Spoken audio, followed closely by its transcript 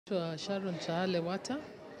Naitwa Sharon Chahale Wata.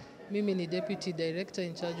 Mimi ni Deputy Director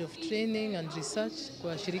in charge of Training and Research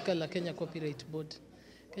kwa shirika la Kenya Copyright Board.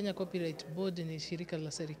 Kenya Copyright Board ni shirika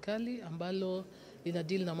la serikali ambalo lina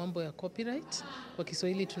deal na mambo ya copyright. Kwa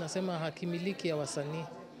Kiswahili tunasema hakimiliki ya wasanii.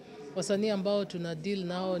 Wasanii ambao tuna deal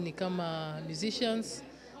nao ni kama musicians,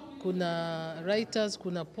 kuna writers,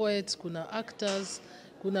 kuna poets, kuna actors,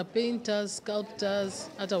 kuna painters,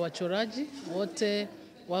 sculptors, hata wachoraji, wote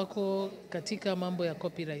wako katika mambo ya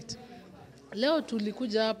copyright. Leo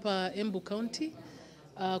tulikuja hapa Embu County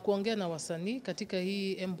kuongea na wasanii katika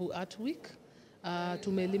hii Embu Art Week.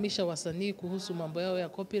 Tumeelimisha wasanii kuhusu mambo yao ya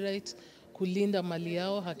copyright, kulinda mali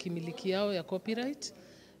yao, hakimiliki yao ya copyright,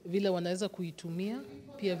 vile wanaweza kuitumia,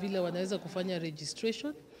 pia vile wanaweza kufanya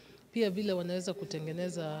registration, pia vile wanaweza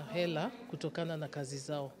kutengeneza hela kutokana na kazi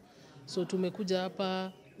zao. So tumekuja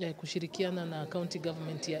hapa kushirikiana na county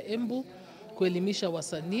government ya Embu kuelimisha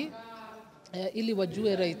wasanii ili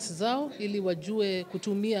wajue rights zao, ili wajue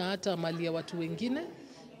kutumia hata mali ya watu wengine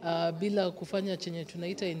bila kufanya chenye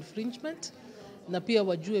tunaita infringement, na pia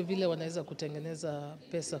wajue vile wanaweza kutengeneza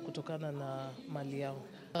pesa kutokana na mali yao.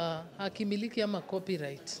 Hakimiliki ama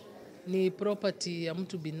copyright ni property ya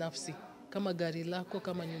mtu binafsi, kama gari lako,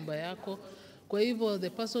 kama nyumba yako. Kwa hivyo the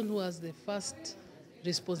person who has the first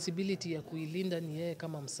responsibility ya kuilinda ni yeye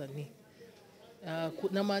kama msanii.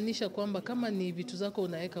 Namaanisha kwamba kama ni vitu zako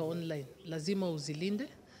unaweka online, lazima uzilinde,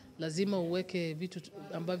 lazima uweke vitu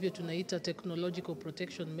ambavyo tunaita technological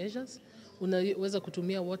protection measures. Unaweza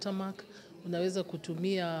kutumia watermark, unaweza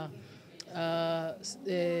kutumia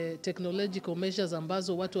technological measures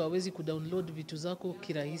ambazo watu hawezi kudownload vitu zako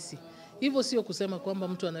kirahisi. Hivyo sio kusema kwamba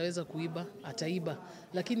mtu anaweza kuiba, ataiba.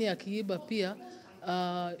 Lakini akiiba pia,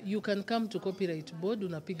 you can come to Copyright Board,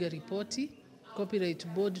 unapiga ripoti. Copyright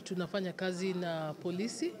Board tunafanya kazi na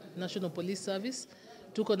polisi, National Police Service.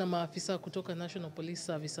 Tuko na maafisa kutoka National Police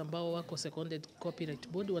Service ambao wako seconded Copyright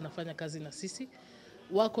Board, wanafanya kazi na sisi.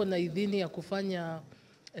 Wako na idhini ya kufanya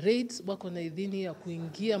raids, wako na idhini ya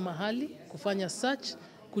kuingia mahali, kufanya search,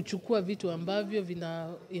 kuchukua vitu ambavyo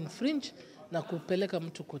vina infringe na kupeleka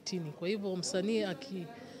mtu kotini. Kwa hivyo msanii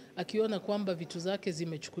akiona kwamba vitu zake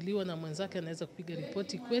zimechukuliwa na mwenzake, anaweza kupiga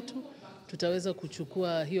ripoti kwetu, tutaweza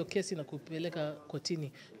kuchukua hiyo kesi na kupeleka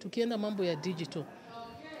kotini. Tukienda mambo ya digital,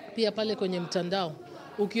 pia pale kwenye mtandao,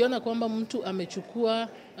 ukiona kwamba mtu amechukua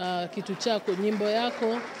kitu chako, nyimbo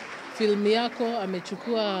yako, filmu yako,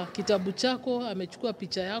 amechukua kitabu chako, amechukua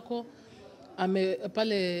picha yako,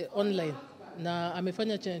 pale online, na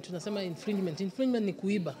amefanya tunasema infringement. Infringement ni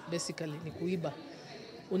kuiba, basically ni kuiba.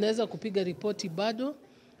 Unaweza kupiga ripoti bado.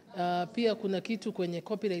 Pia kuna kitu kwenye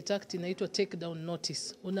Copyright Act inaitwa take down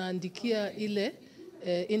notice. Unaandikia ile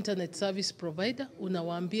internet service provider,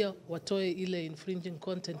 unawaambia watoe ile infringing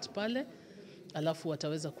content pale, alafu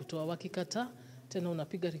wataweza kutoa. Wakikataa, tena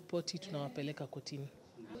unapiga ripoti, tunawapeleka kotini.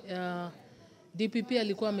 DPP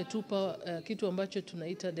alikuwa ametupa kitu ambacho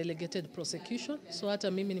tunaita delegated prosecution. So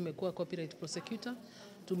hata mimi nimekuwa copyright prosecutor.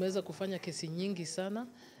 Tumeweza kufanya kesi nyingi sana.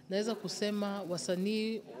 Naweza kusema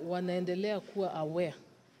wasanii wanaendelea kuwa aware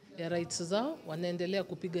ya rights zao, wanaendelea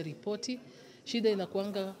kupiga ripoti. Shida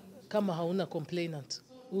inakuanga kama hauna complainant.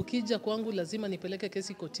 Ukija kwangu lazima nipeleke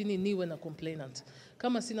kesi kotini niwe na complainant.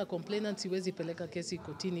 Kama sina complainant siwezi peleka kesi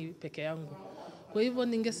kotini peke yangu. Kwa hivyo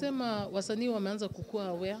ningesema wasanii wameanza kukua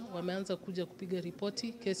aware, wameanza kuja kupiga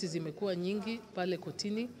ripoti, kesi zimekuwa nyingi pale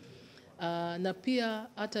kotini. Na pia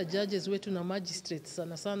hata judges wetu na magistrates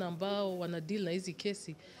sana sana ambao wana deal na hizi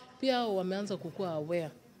kesi, pia wameanza kukua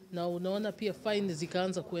aware. Na unaona pia fine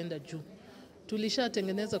zikaanza kuenda juu.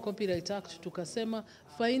 Tulishatengeneza Copyright Act, tukasema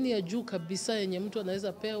faini ya juu kabisa yenye mtu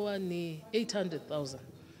anaweza pewa ni 800,000.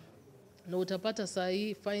 Na utapata saa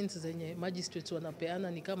hii fines zenye magistrates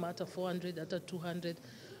wanapeana ni kama hata 400, hata 200.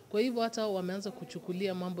 Kwa hivyo hata wameanza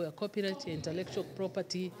kuchukulia mambo ya copyright ya intellectual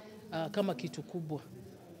property kama kitu kubwa.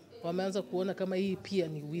 Wameanza kuona kama hii pia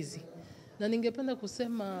ni wizi. Na ningependa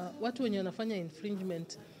kusema watu wenye wanafanya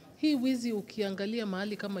infringement, hii wizi ukiangalia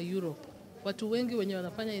mahali kama Europe, watu wengi wenye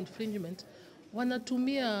wanafanya infringement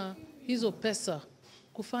wanatumia hizo pesa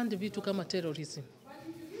kufund vitu kama terrorism.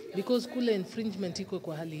 Because kule infringement iko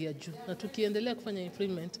kwa hali ya juu. Na tukiendelea kufanya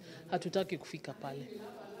infringement, hatutaki kufika pale.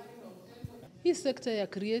 Hii sekta ya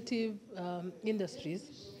creative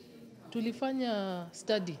industries, tulifanya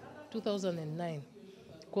study 2009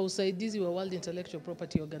 kwa usaidizi wa World Intellectual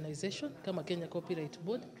Property Organization kama Kenya Copyright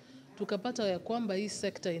Board. Tukapata ya kwamba hii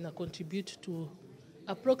sekta ina contribute to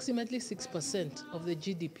approximately 6% of the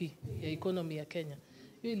GDP ya economy ya Kenya.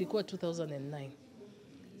 Hiyo ilikuwa 2009.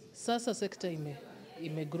 Sasa sekta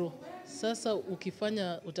imegrow. Sasa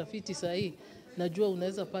ukifanya utafiti sahihi, najua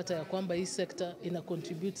unaweza pata ya kwamba hii sekta ina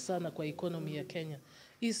contribute sana kwa economy ya Kenya.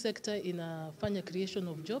 Hii sector inafanya creation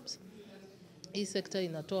of jobs. Hii sector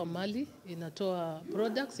inatoa mali, inatoa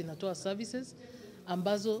products, inatoa services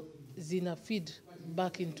ambazo zina feed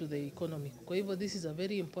back into the economy. Kwa hivyo this is a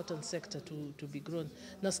very important sector to be grown.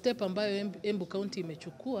 Na step ambayo Embu County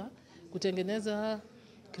imechukua kutengeneza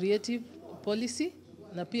creative policy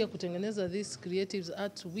na pia kutengeneza this Creatives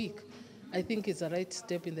Art Week, I think it's a right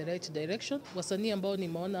step in the right direction. Wasanii ambao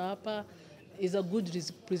nimeona hapa is a good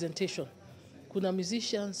representation. Kuna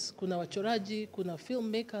musicians, kuna wachoraji, kuna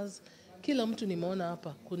filmmakers, kila mtu nimeona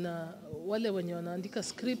hapa. Kuna wale wenye wanaandika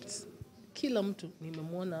scripts, kila mtu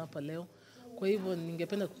nimemwona hapa leo. Kwa hivyo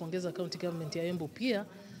ningependa kupongeza county government ya Embu pia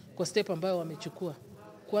kwa step ambayo wamechukua.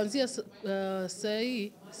 Kuanzia saa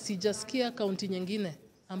hii sijasikia county nyingine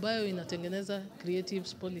ambayo inatengeneza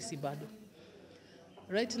creatives policy bado.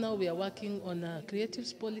 Right now we are working on a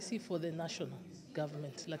creatives policy for the national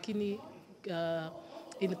government, lakini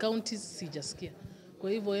in counties sijasikia.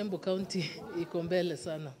 Kwa hivyo Embu County iko mbele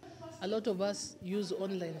sana. A lot of us use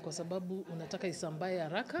online kwa sababu unataka isambae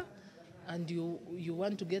haraka and you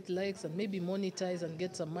want to get likes and maybe monetize and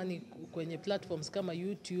get some money kwenye platforms kama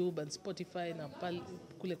YouTube and Spotify na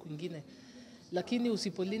kule kwingine. Lakini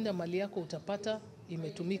usipolinda mali yako utapata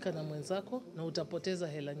imetumika na mwenzako na utapoteza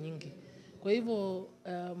hela nyingi. Kwa hivyo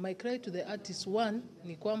my cry to the artist one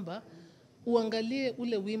ni kwamba uangalie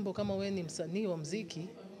ule wimbo kama we ni msanii wa muziki,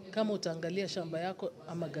 kama utaangalia shamba yako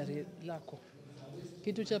ama gari lako.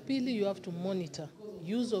 Kitu cha pili, you have to monitor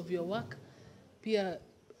use of your work, pia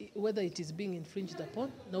whether it is being infringed upon,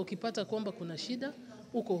 na ukipata kwamba kuna shida,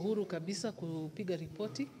 uko huru kabisa kupiga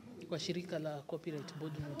ripoti kwa shirika la copyright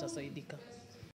board na utasaidika.